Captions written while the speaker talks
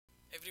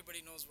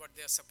everybody knows what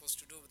they are supposed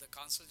to do. The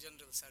consul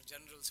generals are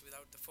generals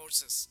without the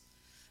forces,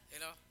 you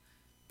know.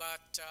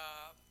 But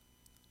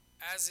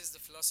as is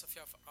the philosophy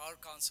of our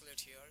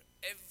consulate here,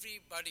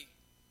 everybody,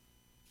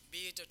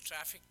 be it a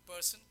traffic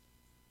person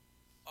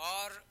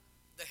or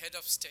the head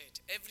of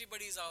state,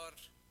 everybody is our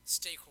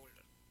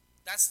stakeholder.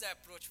 That's the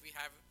approach we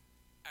have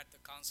at the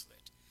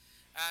consulate.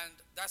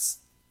 And that's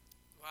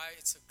why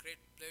it's a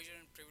great pleasure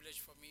and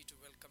privilege for me to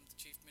welcome the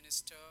Chief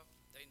Minister,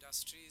 the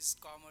Industries,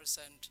 Commerce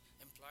and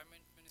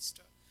Employment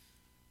Minister,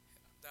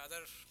 the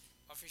other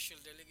official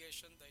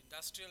delegation, the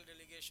industrial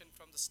delegation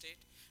from the state,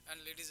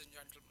 and ladies and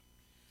gentlemen.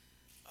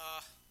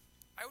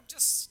 I would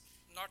just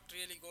not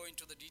really go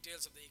into the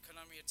details of the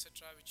economy,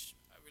 etc., which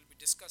will be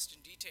discussed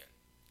in detail.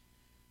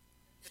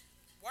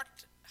 What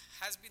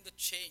has been the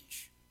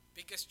change,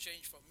 biggest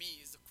change for me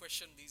is the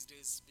question these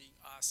days being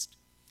asked.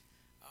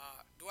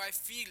 Do I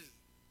feel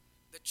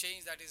the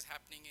change that is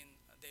happening in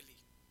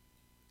Delhi?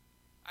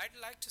 I'd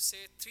like to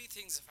say three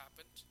things have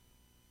happened.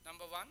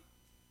 Number one,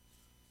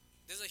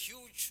 there's a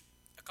huge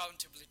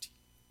accountability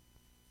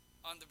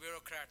on the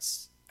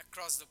bureaucrats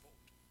across the board.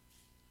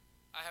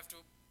 I have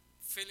to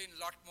fill in a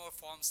lot more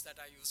forms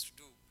that I used to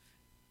do.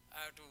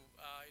 I have to,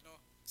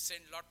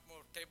 send a lot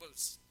more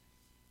tables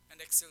and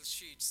Excel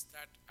sheets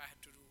that I had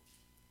to do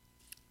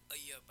a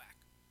year back.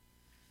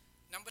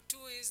 Number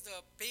two is the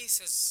pace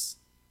is,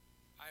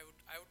 I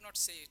would not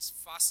say it's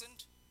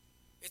fastened.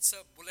 It's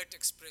a bullet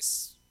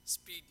express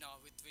speed now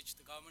with which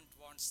the government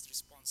wants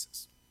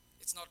responses.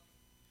 It's not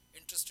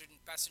interested in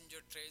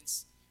passenger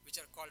trains, which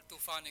are called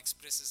Tufan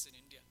expresses in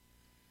India.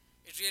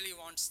 It really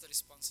wants the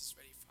responses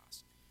very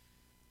fast.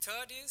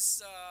 Third is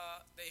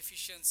the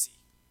efficiency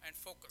and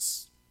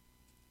focus.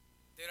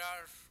 There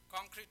are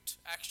concrete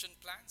action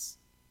plans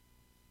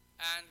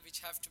and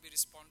which have to be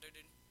responded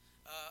in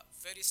a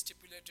very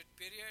stipulated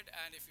period,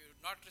 and if you're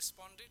not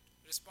responding,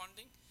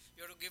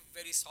 you have to give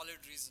very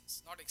solid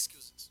reasons, not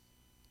excuses.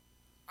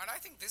 And I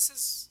think this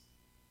is,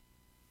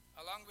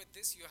 along with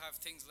this, you have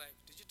things like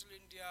Digital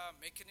India,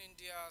 Make in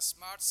India,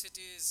 Smart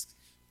Cities,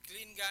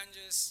 Clean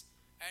Ganges,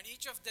 and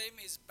each of them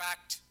is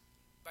backed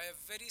by a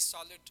very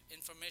solid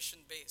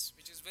information base,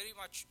 which is very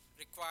much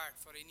required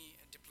for any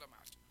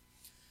diplomat.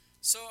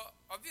 So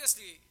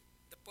obviously,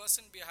 the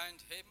person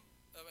behind him,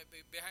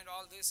 behind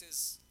all this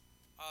is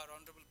our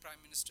Honorable Prime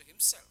Minister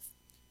himself,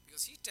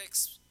 because he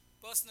takes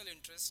personal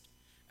interest.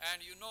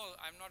 And you know,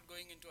 I'm not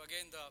going into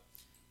again the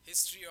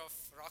history of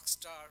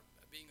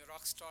being a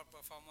rock star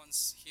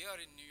performance here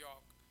in New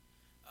York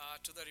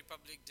to the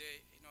Republic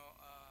Day,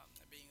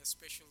 being a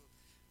special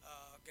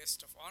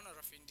guest of honor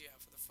of India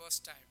for the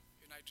first time,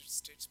 United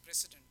States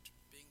President,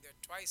 being there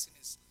twice in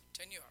his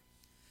tenure.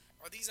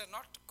 Or these are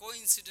not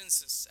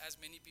coincidences, as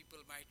many people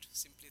might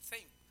simply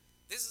think.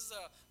 This is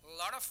a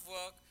lot of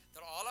work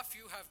that all of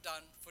you have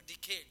done for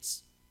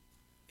decades.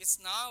 It's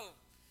now,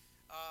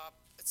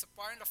 it's a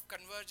point of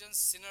convergence,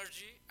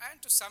 synergy, and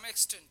to some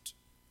extent,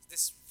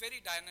 this very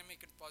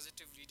dynamic and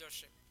positive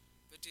leadership,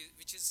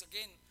 which is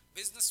again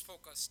business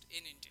focused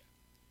in India.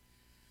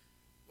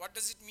 What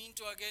does it mean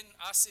to again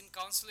us in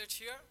consulate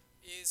here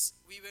is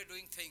we were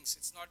doing things.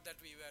 It's not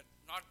that we were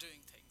not doing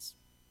things.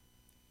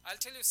 I'll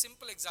tell you a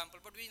simple example,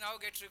 but we now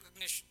get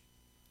recognition.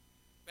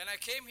 When I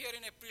came here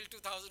in April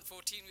 2014,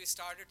 we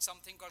started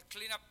something called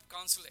Clean Up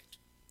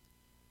Consulate.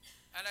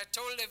 And I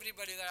told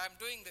everybody that I'm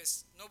doing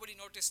this. Nobody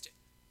noticed it.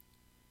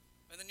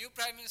 When the new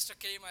Prime Minister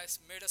came, I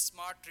made a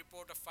smart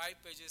report of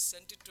 5 pages,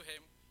 sent it to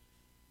him,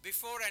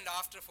 before and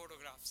after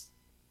photographs.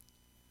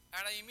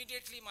 And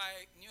immediately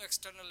my new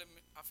External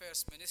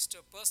Affairs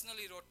Minister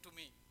personally wrote to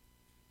me,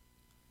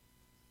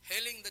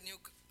 hailing the New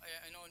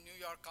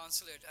York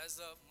consulate as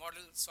the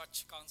model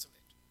Swachh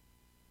consulate.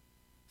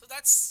 So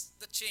that's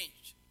the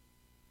change.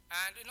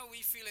 And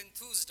we feel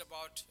enthused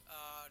about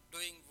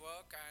doing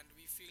work, and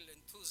we feel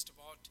enthused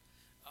about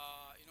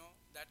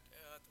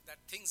that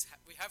things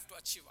we have to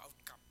achieve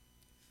outcome.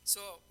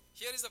 So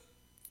here is the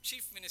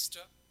Chief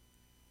Minister,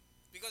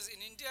 because in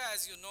India,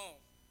 as you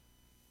know,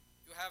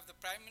 you have the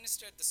Prime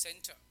Minister at the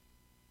center,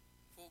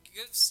 who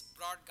gives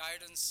broad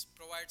guidance,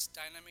 provides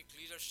dynamic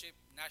leadership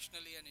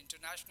nationally and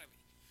internationally.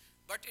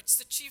 But it's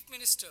the Chief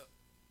Minister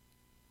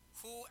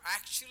who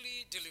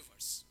actually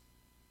delivers,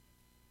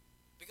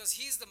 because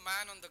he's the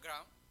man on the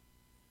ground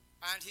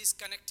and he's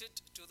connected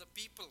to the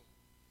people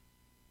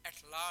at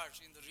large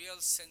in the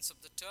real sense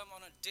of the term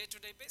on a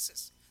day-to-day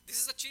basis.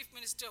 This is a Chief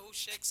Minister who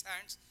shakes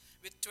hands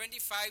with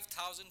 25,000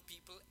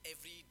 people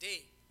every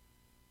day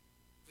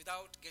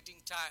without getting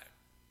tired.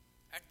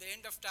 At the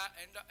end of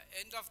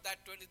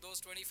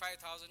those 25,000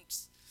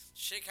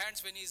 shake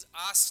hands, when he's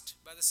asked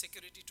by the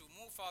security to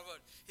move forward,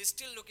 he's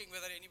still looking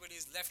whether anybody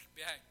is left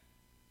behind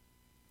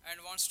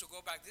and wants to go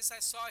back. This I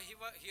saw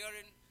here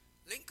in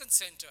Lincoln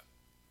Center,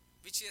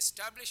 which he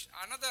established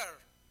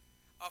another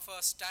of a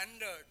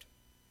standard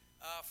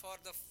for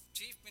the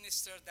Chief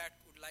Minister that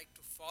would like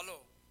to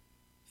follow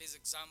his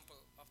example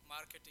of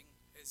marketing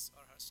his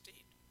or her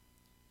state.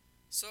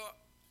 So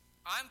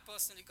I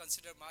personally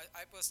consider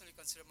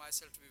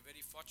myself to be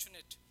very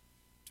fortunate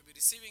to be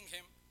receiving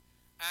him,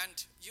 And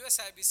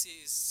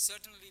USIBC is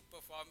certainly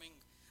performing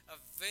a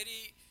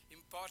very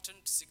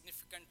important,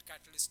 significant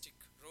catalytic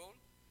role,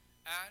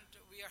 and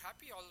we are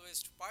happy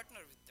always to partner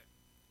with them.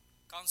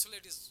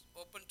 Consulate is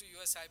open to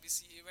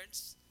USIBC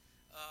events.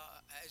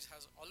 It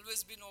has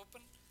always been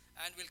open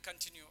and will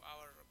continue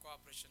our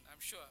cooperation.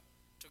 I'm sure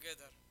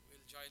together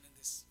we'll join in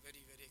this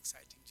very, very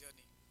exciting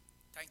journey.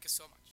 Thank you so much.